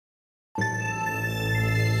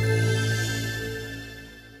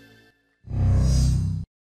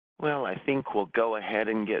Well, I think we'll go ahead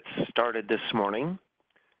and get started this morning.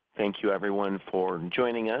 Thank you everyone for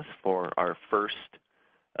joining us for our first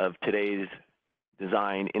of today's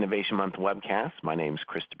Design Innovation Month webcast. My name is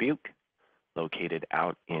Chris Dubuque, located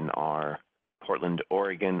out in our Portland,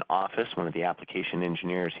 Oregon office, one of the application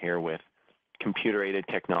engineers here with computer-aided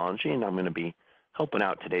technology, and I'm going to be helping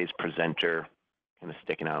out today's presenter, kind of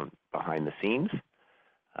sticking out behind the scenes.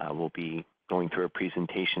 We'll be going through a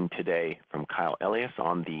presentation today from Kyle Elias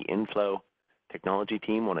on the Inflow technology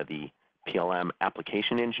team, one of the PLM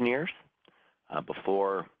application engineers.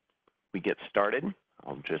 Before we get started,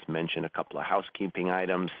 I'll just mention a couple of housekeeping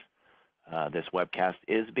items. This webcast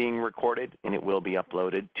is being recorded and it will be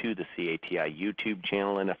uploaded to the CATI YouTube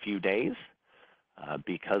channel in a few days.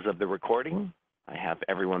 Because of the recording, I have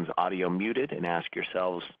everyone's audio muted and ask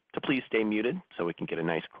yourselves to please stay muted so we can get a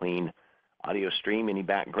nice clean audio stream. Any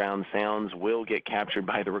background sounds will get captured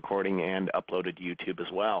by the recording and uploaded to YouTube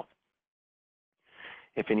as well.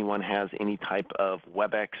 If anyone has any type of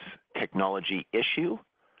WebEx technology issue,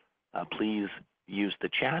 please use the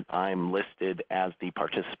chat. I'm listed as the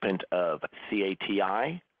participant of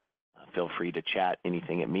CATI. Feel free to chat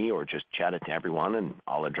anything at me or just chat it to everyone and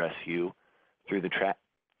I'll address you through the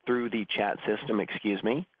chat system, excuse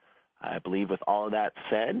me. I believe with all of that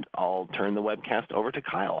said, I'll turn the webcast over to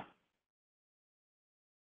Kyle.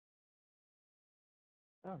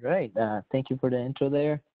 All right, thank you for the intro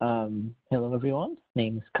there. Hello everyone, my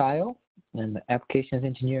name is Kyle. I'm an applications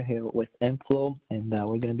engineer here with Inflow, and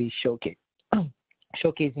we're going to be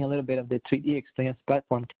showcasing a little bit of the 3DExperience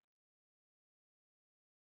platform.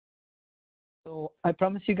 So I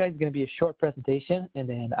promise you guys it's going to be a short presentation, and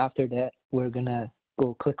then after that we're going to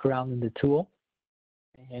go click around in the tool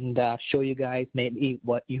and show you guys maybe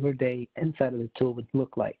what your day inside of the tool would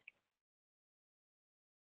look like.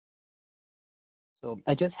 So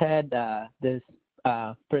I just had this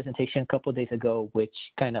presentation a couple of days ago, which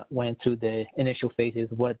kind of went through the initial phases,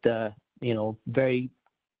 what the very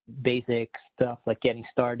basic stuff like getting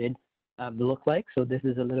started look like. So this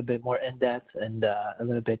is a little bit more in depth and a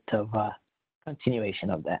little bit of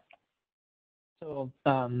continuation of that. So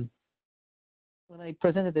when I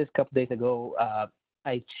presented this a couple of days ago,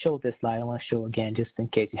 I showed this slide. I want to show again just in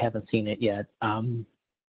case you haven't seen it yet.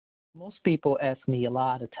 Most people ask me a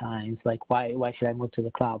lot of times, like, why should I move to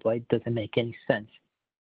the cloud? Why doesn't it make any sense?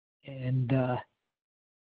 And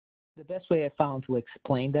the best way I found to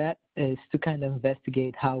explain that is to kind of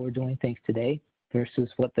investigate how we're doing things today versus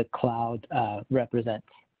what the cloud represents.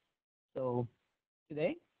 So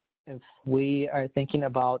today, if we are thinking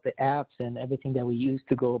about the apps and everything that we use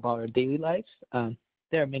to go about our daily lives,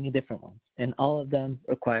 there are many different ones, and all of them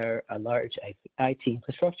require a large IT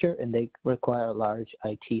infrastructure, and they require a large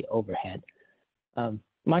IT overhead.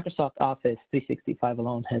 Microsoft Office 365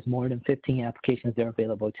 alone has more than 15 applications that are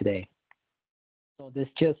available today. So this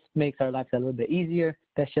just makes our lives a little bit easier,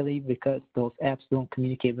 especially because those apps don't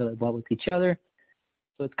communicate really well with each other.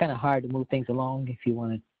 So it's kind of hard to move things along if you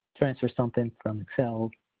want to transfer something from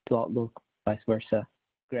Excel to Outlook, vice versa,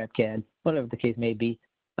 GrabCAD, whatever the case may be.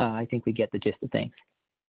 I think we get the gist of things.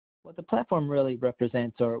 What the platform really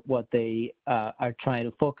represents, or what they are trying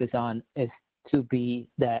to focus on, is to be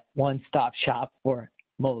that one-stop shop for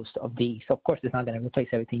most of these. So of course, it's not going to replace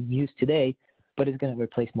everything used today, but it's going to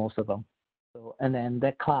replace most of them. So, and then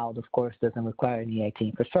that cloud, of course, doesn't require any IT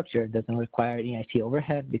infrastructure, doesn't require any IT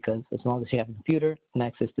overhead, because as long as you have a computer and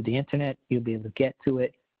access to the internet, you'll be able to get to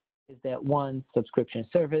it. Is that one subscription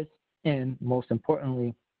service, and most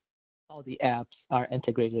importantly, all the apps are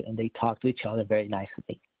integrated and they talk to each other very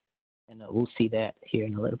nicely. And we'll see that here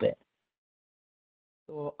in a little bit.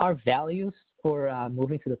 So our values for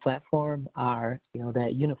moving to the platform are,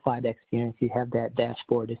 that unified experience. You have that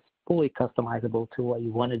dashboard. It's fully customizable to what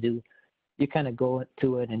you want to do. You kind of go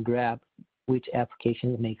to it and grab which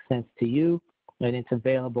applications make sense to you, and it's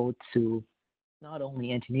available to not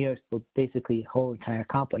only engineers, but basically the whole entire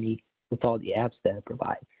company with all the apps that it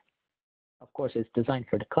provides. Of course, it's designed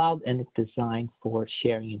for the cloud, and it's designed for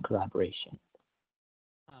sharing and collaboration.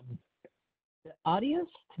 The audience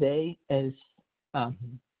today is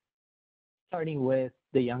starting with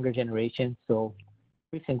the younger generation, so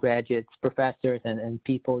recent graduates, professors, and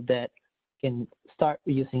people that can start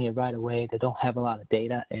using it right away, that don't have a lot of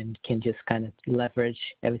data and can just kind of leverage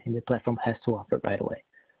everything the platform has to offer right away.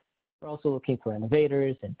 We're also looking for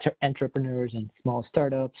innovators and entrepreneurs and small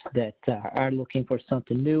startups that are looking for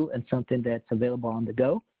something new and something that's available on the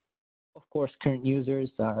go. Of course, current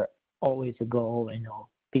users are always a goal,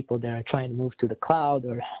 people that are trying to move to the cloud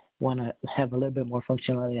or want to have a little bit more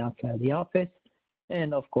functionality outside of the office.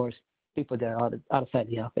 And of course, people that are outside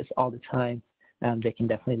the office all the time, they can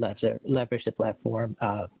definitely leverage the platform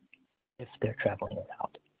if they're traveling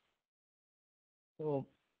around. So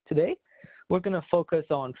today, we're going to focus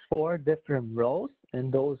on 4 different roles,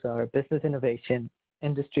 and those are business innovation,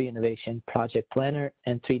 industry innovation, project planner,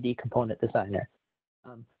 and 3D component designer.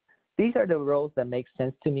 These are the roles that make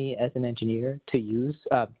sense to me as an engineer to use.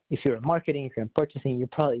 If you're in marketing, if you're in purchasing, you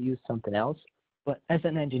probably use something else. But as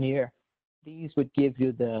an engineer, these would give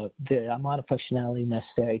you the amount of functionality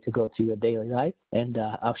necessary to go through your daily life, and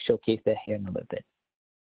I'll showcase that here in a little bit.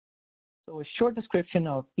 So a short description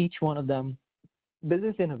of each one of them.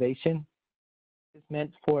 Business innovation is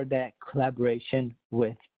meant for that collaboration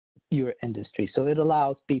with your industry. So it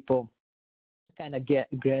allows people to kind of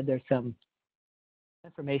gather some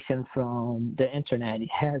information from the internet. It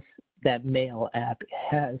has that mail app, it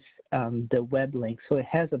has the web link. So it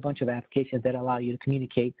has a bunch of applications that allow you to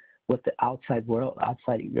communicate with the outside world,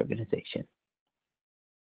 outside of your organization.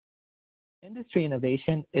 Industry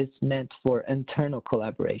innovation is meant for internal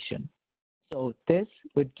collaboration. So this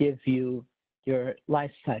would give you your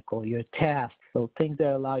life cycle, your tasks, so things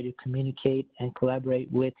that allow you to communicate and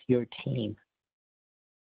collaborate with your team.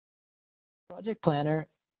 Project Planner,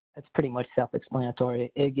 that's pretty much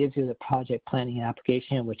self-explanatory. It gives you the project planning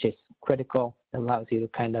application, which is critical. It allows you to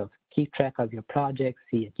kind of keep track of your project,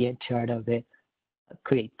 see a Gantt chart of it,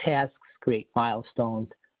 create tasks, create milestones,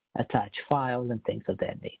 attach files, and things of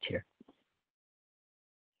that nature.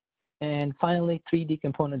 And finally, 3D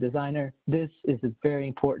component designer. This is very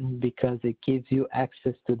important because it gives you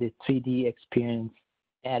access to the 3DExperience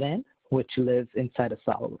add-in, which lives inside of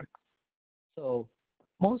SolidWorks. So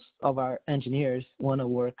most of our engineers want to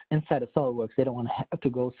work inside of SolidWorks. They don't want to have to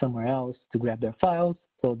go somewhere else to grab their files.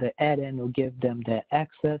 So the add-in will give them that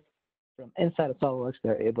access from inside of SolidWorks.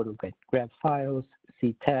 They're able to grab files,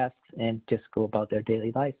 see tasks, and just go about their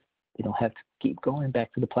daily life. They don't have to keep going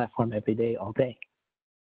back to the platform every day, all day.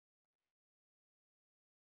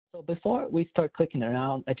 So before we start clicking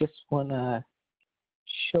around, I just want to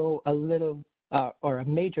show a little or a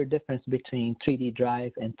major difference between 3D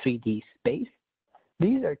Drive and 3D Space.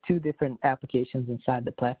 These are 2 different applications inside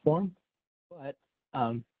the platform, but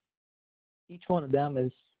each one of them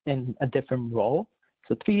is in a different role.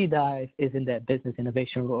 So 3D Drive is in that business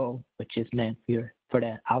innovation role, which is meant for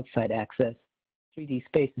that outside access. 3D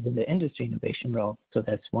Space is in the industry innovation role, so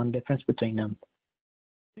that's one difference between them.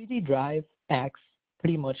 3D Drive acts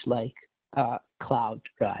pretty much like Cloud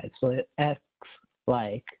Drive. So it acts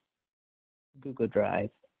like Google Drive,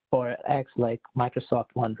 or it acts like Microsoft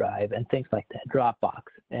OneDrive and things like that, Dropbox.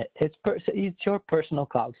 It's your personal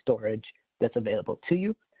cloud storage that's available to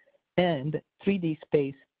you. And 3D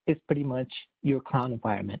Space is pretty much your cloud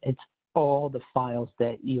environment. It's all the files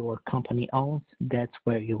that your company owns. That's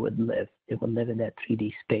where you would live. It would live in that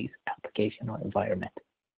 3D Space application or environment.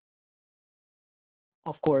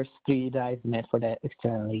 Of course, 3D Drive is meant for that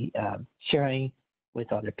externally sharing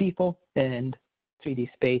with other people, and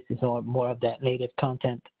 3D Space is more of that native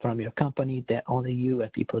content from your company that only you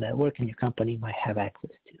and people that work in your company might have access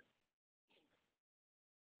to.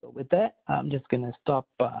 So with that, I'm just going to stop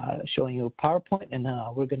showing you PowerPoint, and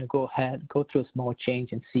we're going to go through a small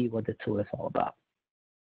change and see what the tool is all about.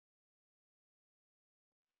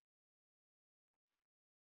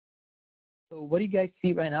 So what do you guys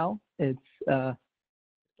see right now? It's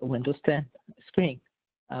Windows 10 screen.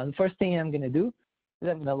 The first thing I'm going to do is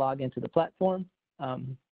I'm going to log into the platform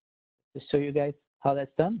to show you guys how that's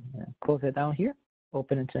done. Close it down here,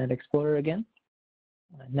 open Internet Explorer again,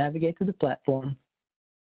 navigate to the platform.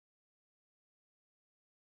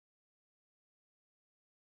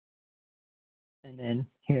 And then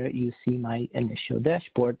here you see my initial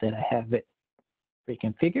dashboard that I have it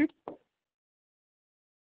pre-configured.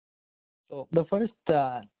 So the first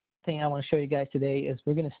thing I want to show you guys today is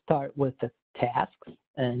we're going to start with the tasks,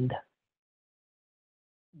 and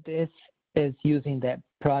this is using that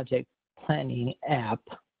project planning app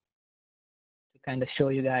to kind of show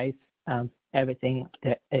you guys everything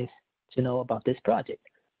that is to know about this project.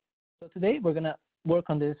 So today we're going to work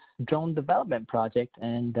on this drone development project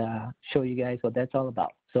and show you guys what that's all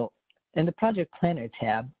about. So in the project planner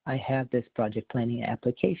tab, I have this project planning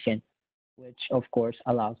application, which of course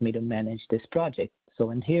allows me to manage this project.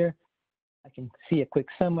 So in here, I can see a quick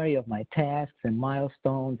summary of my tasks and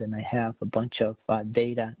milestones, and I have a bunch of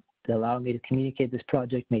data that allow me to communicate this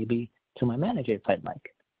project maybe to my manager if I'd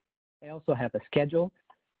like. I also have a schedule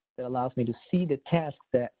that allows me to see the tasks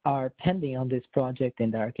that are pending on this project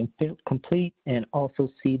and that are complete, and also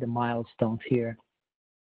see the milestones here,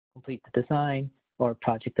 complete the design or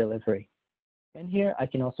project delivery. And here I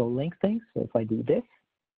can also link things. So if I do this,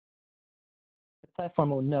 the platform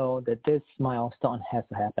will know that this milestone has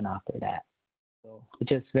to happen after that. So it's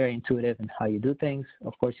just very intuitive in how you do things.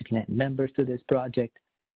 Of course, you can add members to this project,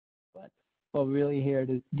 but what we're really here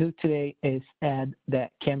to do today is add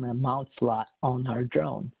that camera mount slot on our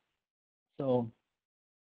drone. So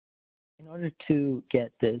in order to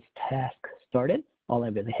get this task started, all I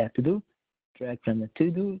really have to do, drag from the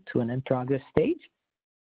to-do to an in-progress stage,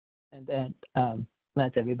 and then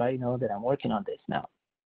let everybody know that I'm working on this now.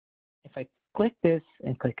 If I click this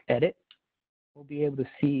and click edit, we'll be able to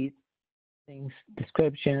see things,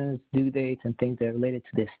 descriptions, due dates, and things that are related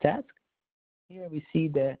to this task. Here we see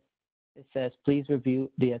that it says, please review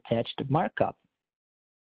the attached markup.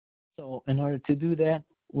 So in order to do that,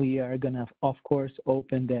 we are going to, of course,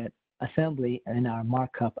 open that assembly in our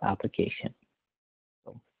markup application.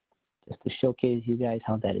 So just to showcase you guys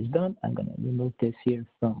how that is done, I'm going to remove this here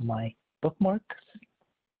from my bookmarks.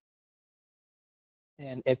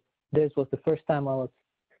 And if this was the first time I was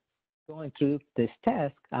going through this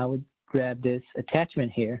task, I would grab this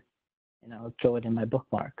attachment here and I'll throw it in my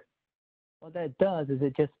bookmark. What that does is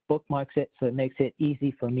it just bookmarks it, so it makes it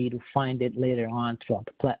easy for me to find it later on throughout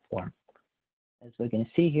the platform. As we're going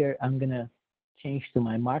to see here, I'm going to change to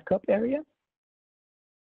my markup area.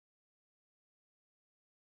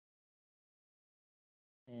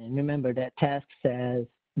 And remember that task says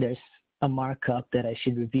there's a markup that I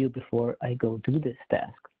should review before I go do this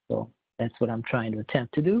task. So that's what I'm trying to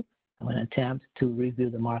attempt to do. I'm going to attempt to review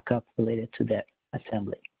the markup related to that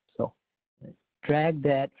assembly. So drag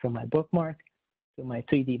that from my bookmark to my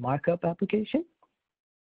 3D markup application.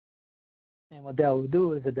 And what that will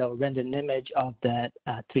do is that will render an image of that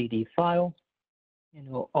 3D file, and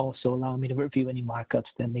it will also allow me to review any markups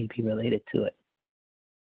that may be related to it.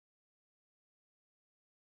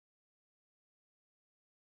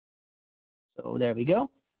 So there we go.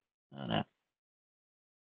 I'm gonna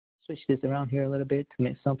switch this around here a little bit to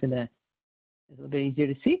make something that is a little bit easier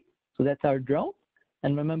to see. So that's our drone.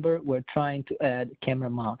 And remember, we're trying to add camera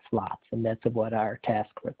mount slots, and that's what our task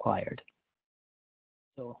required.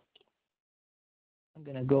 So I'm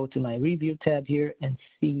going to go to my review tab here and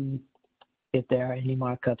see if there are any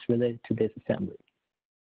markups related to this assembly.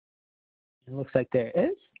 It looks like there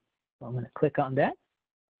is. So I'm going to click on that.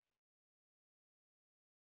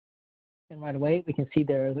 And right away, we can see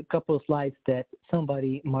there are a couple of slides that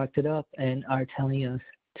somebody marked it up and are telling us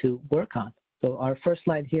to work on. So our first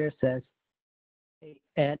slide here says,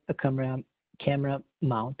 add a camera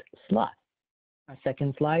mount slot. Our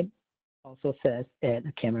second slide also says add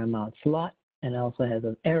a camera mount slot, and also has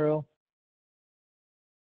an arrow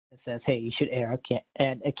that says, hey, you should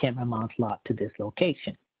add a camera mount slot to this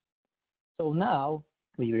location. So now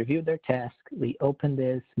we reviewed their task, we open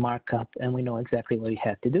this markup, and we know exactly what we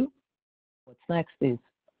have to do. What's next is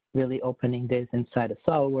really opening this inside of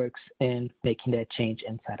SOLIDWORKS and making that change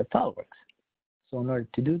inside of SOLIDWORKS. So in order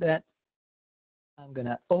to do that, I'm going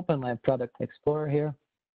to open my Product Explorer here.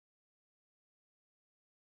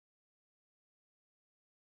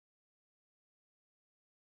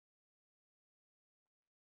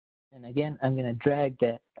 And again, I'm going to drag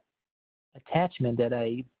that attachment that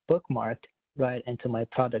I bookmarked right into my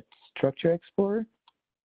Product Structure Explorer.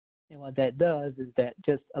 And what that does is that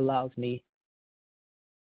just allows me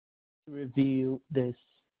to review this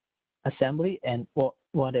assembly and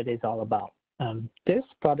what it is all about. This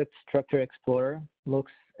Product Structure Explorer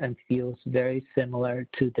looks and feels very similar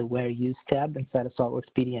to the Where Used tab inside of SOLIDWORKS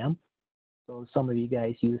PDM. So some of you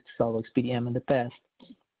guys used SOLIDWORKS PDM in the past.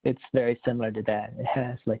 It's very similar to that. It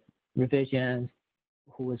has like revisions,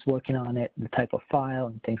 who is working on it, the type of file,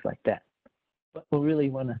 and things like that. What we really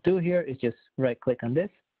want to do here is just right-click on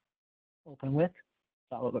this, open with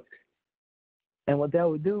SOLIDWORKS. And what that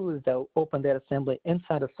will do is that will open that assembly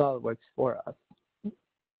inside of SOLIDWORKS for us.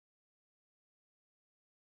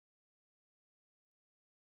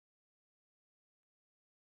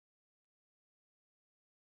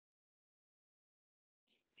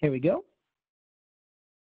 Here we go.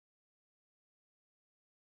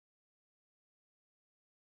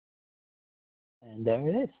 And there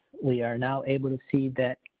it is. We are now able to see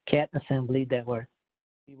that cat assembly that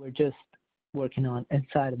we were just working on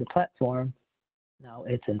inside of the platform. Now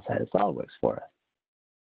it's inside of SOLIDWORKS for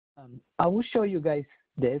us. I will show you guys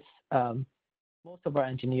this. Most of our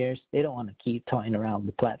engineers, they don't want to keep toying around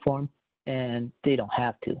the platform, and they don't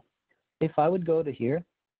have to. If I would go to here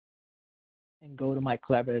and go to my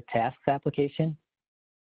collaborative tasks application,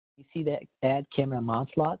 you see that add camera mount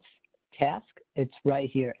slots task. It's right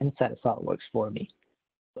here inside of SOLIDWORKS for me.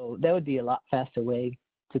 So that would be a lot faster way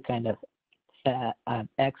to kind of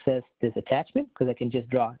access this attachment, because I can just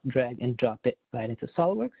drag and drop it right into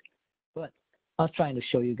SOLIDWORKS. But I was trying to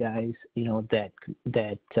show you guys, you know,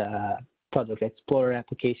 that Project Explorer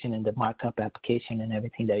application and the markup application and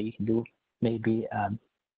everything that you can do, maybe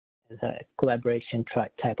as a collaboration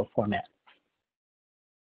type of format.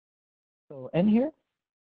 So in here,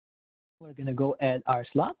 we're going to go add our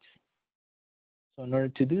slots. So in order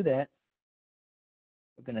to do that,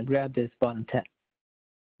 we're going to grab this bottom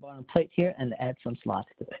plate here and add some slots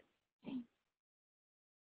to it.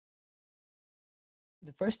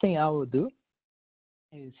 The first thing I will do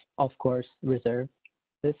is, of course, reserve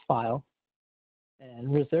this file.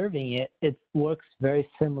 And reserving it, it works very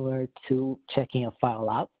similar to checking a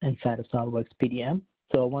file out inside of SolidWorks PDM.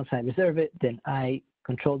 So once I reserve it, then I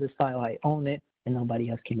control this file, I own it, and nobody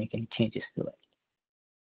else can make any changes to it.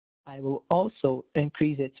 I will also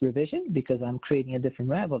increase its revision because I'm creating a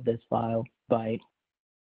different rev of this file by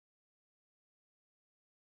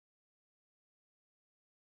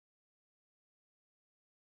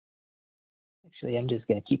actually, I'm just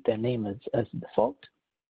going to keep that name as default.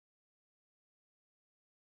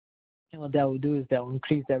 And what that will do is that will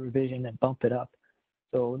increase that revision and bump it up.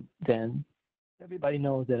 So then everybody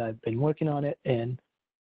knows that I've been working on it, and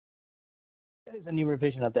there's a new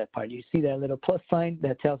revision of that part. You see that little plus sign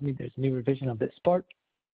that tells me there's a new revision of this part.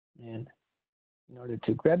 And in order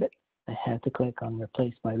to grab it, I have to click on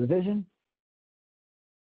Replace by Revision.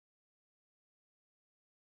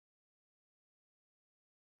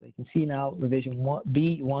 So you can see now revision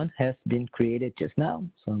B1 has been created just now.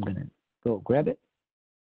 So I'm going to go grab it.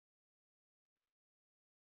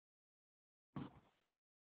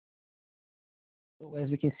 So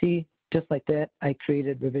as we can see, just like that, I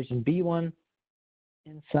created revision B1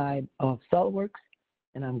 inside of SolidWorks,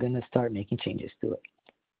 and I'm going to start making changes to it.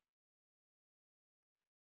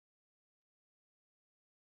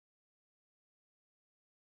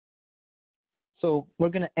 So we're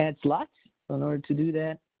going to add slots. So in order to do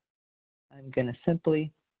that, I'm going to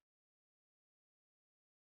simply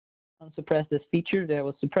unsuppress this feature that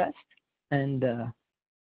was suppressed. And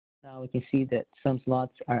now we can see that some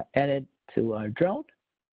slots are added to our drone,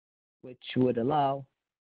 which would allow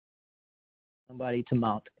somebody to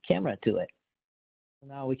mount a camera to it. So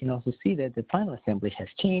now we can also see that the final assembly has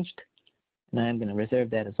changed. And I'm going to reserve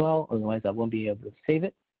that as well, otherwise I won't be able to save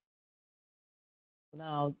it.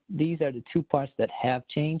 Now, these are the two parts that have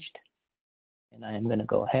changed, and I am going to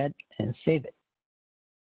go ahead and save it.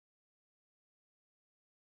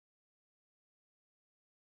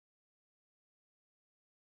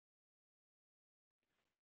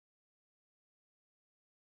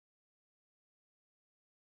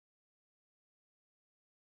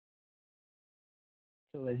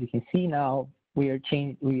 So as you can see now, we are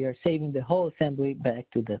saving the whole assembly back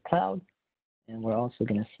to the cloud, and we're also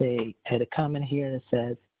going to add a comment here that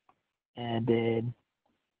says added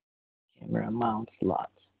camera mount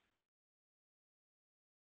slots.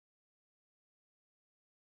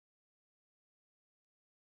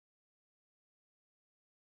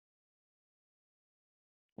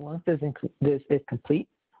 Once this is complete,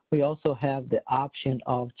 we also have the option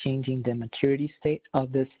of changing the maturity state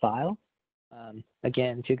of this file.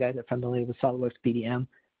 Again, if you guys are familiar with SolidWorks PDM,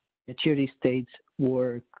 maturity states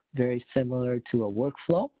work very similar to a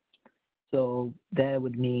workflow. So that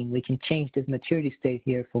would mean we can change this maturity state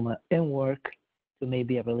here from an in work to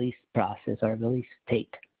maybe a release process or a release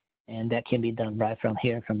state. And that can be done right from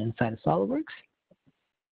here from inside of SolidWorks.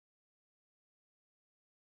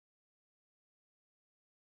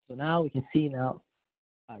 So now we can see now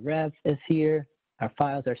our rev is here, our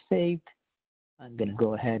files are saved. I'm going to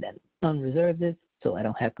go ahead and unreserve this so I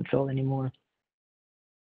don't have control anymore.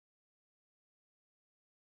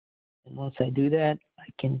 And once I do that, I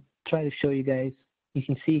can try to show you guys. You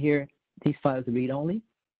can see here, these files are read-only.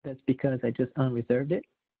 That's because I just unreserved it.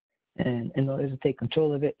 And in order to take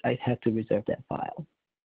control of it, I have to reserve that file.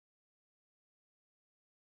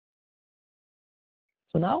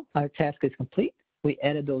 So now our task is complete. We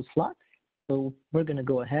added those slots. So we're going to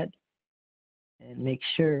go ahead and make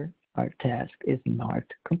sure our task is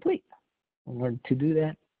marked complete. In order to do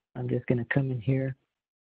that, I'm just going to come in here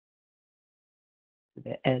to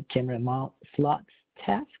the Add Camera Mount Slots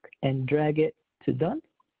task and drag it to done.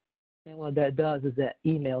 And what that does is that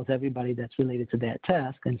emails everybody that's related to that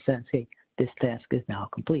task and says, hey, this task is now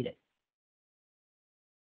completed.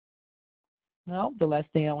 Now, the last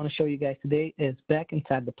thing I want to show you guys today is back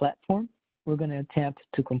inside the platform. We're going to attempt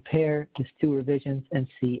to compare these two revisions and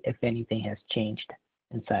see if anything has changed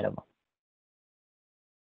inside of them.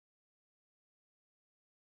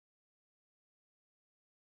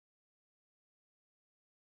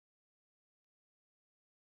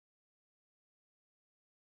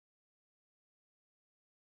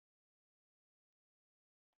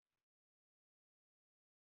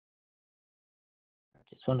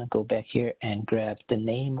 just want to go back here and grab the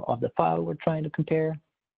name of the file we're trying to compare.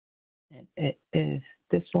 And it is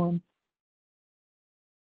this one.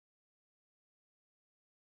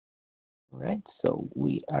 All right, so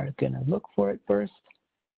we are going to look for it first.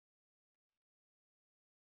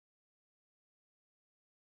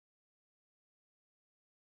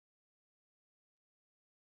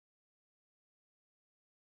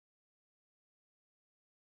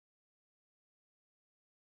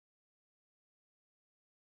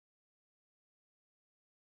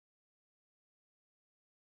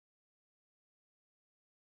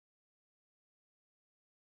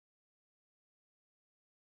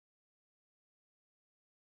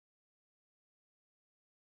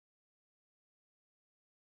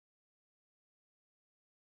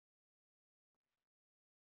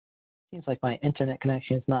 Seems like my internet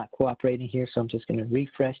connection is not cooperating here, so I'm just going to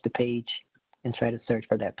refresh the page and try to search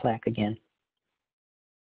for that plaque again.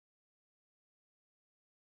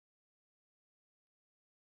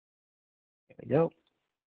 There we go.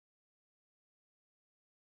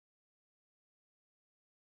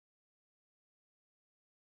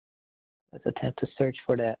 Let's attempt to search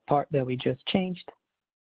for that part that we just changed.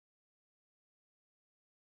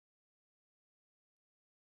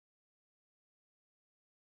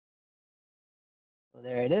 So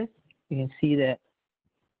there it is. You can see that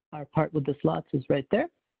our part with the slots is right there.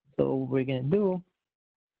 So what we're going to do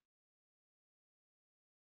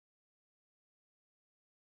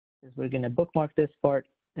is we're going to bookmark this part.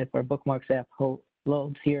 If our bookmarks app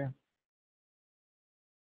loads here,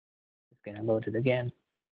 it's going to load it again.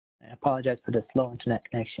 I apologize for the slow internet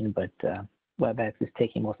connection, but WebEx is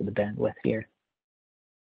taking most of the bandwidth here.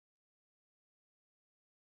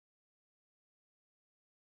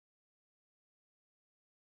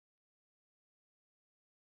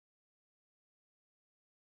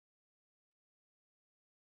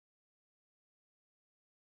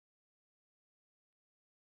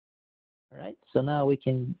 All right, so now we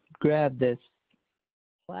can grab this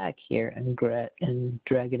plaque here and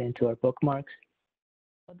drag it into our bookmarks.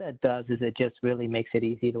 What that does is it just really makes it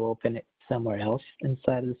easy to open it somewhere else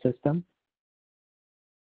inside of the system.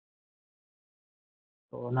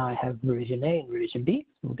 So now I have revision A and revision B.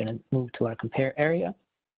 So we're going to move to our compare area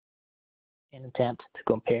and attempt to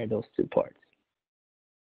compare those two parts.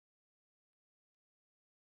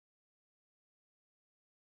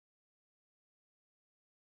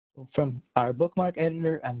 So from our bookmark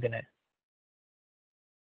editor, I'm going to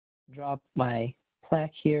drop my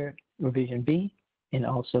plaque here, revision B, and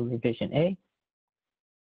also revision A.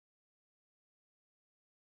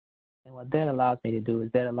 And what that allows me to do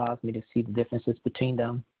is that allows me to see the differences between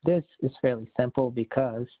them. This is fairly simple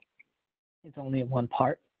because it's only one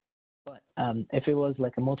part. But if it was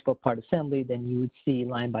like a multiple part assembly, then you would see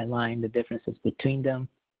line by line the differences between them.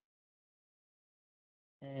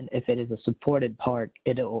 And if it is a supported part,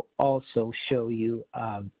 it will also show you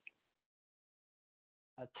a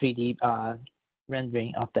 3D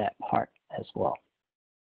rendering of that part as well.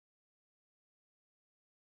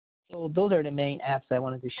 So those are the main apps I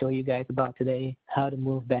wanted to show you guys about today: how to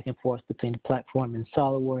move back and forth between the platform and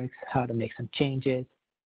SOLIDWORKS, how to make some changes,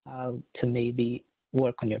 how to maybe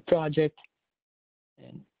work on your project.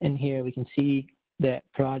 And in here we can see that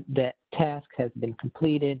that task has been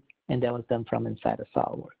completed, and that was done from inside of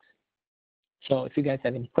SOLIDWORKS. So if you guys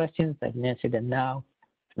have any questions, I can answer them now.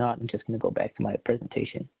 If not, I'm just going to go back to my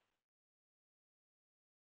presentation.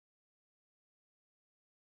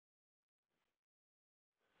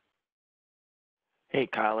 Hey,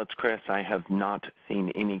 Kyle, it's Chris. I have not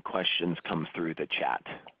seen any questions come through the chat.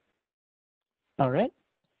 All right.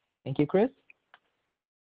 Thank you, Chris.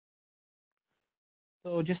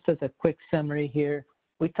 So just as a quick summary here,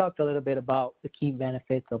 we talked a little bit about the key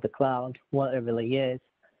benefits of the cloud, what it really is.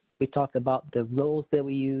 We talked about the roles that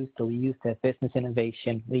we use. So we use the business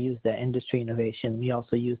innovation. We use the industry innovation. We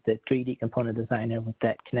also use the 3D component designer with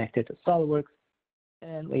that connected to SOLIDWORKS.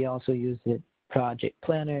 And we also use the project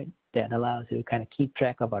planner that allows you to kind of keep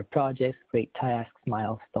track of our projects, create tasks,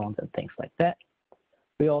 milestones, and things like that.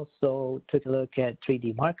 We also took a look at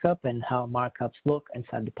 3D markup and how markups look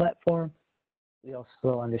inside the platform. We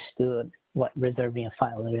also understood what reserving a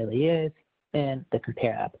file really is and the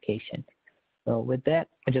compare application. So with that,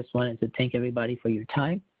 I just wanted to thank everybody for your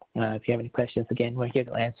time. If you have any questions, again, we're here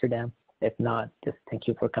to answer them. If not, just thank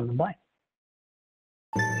you for coming by.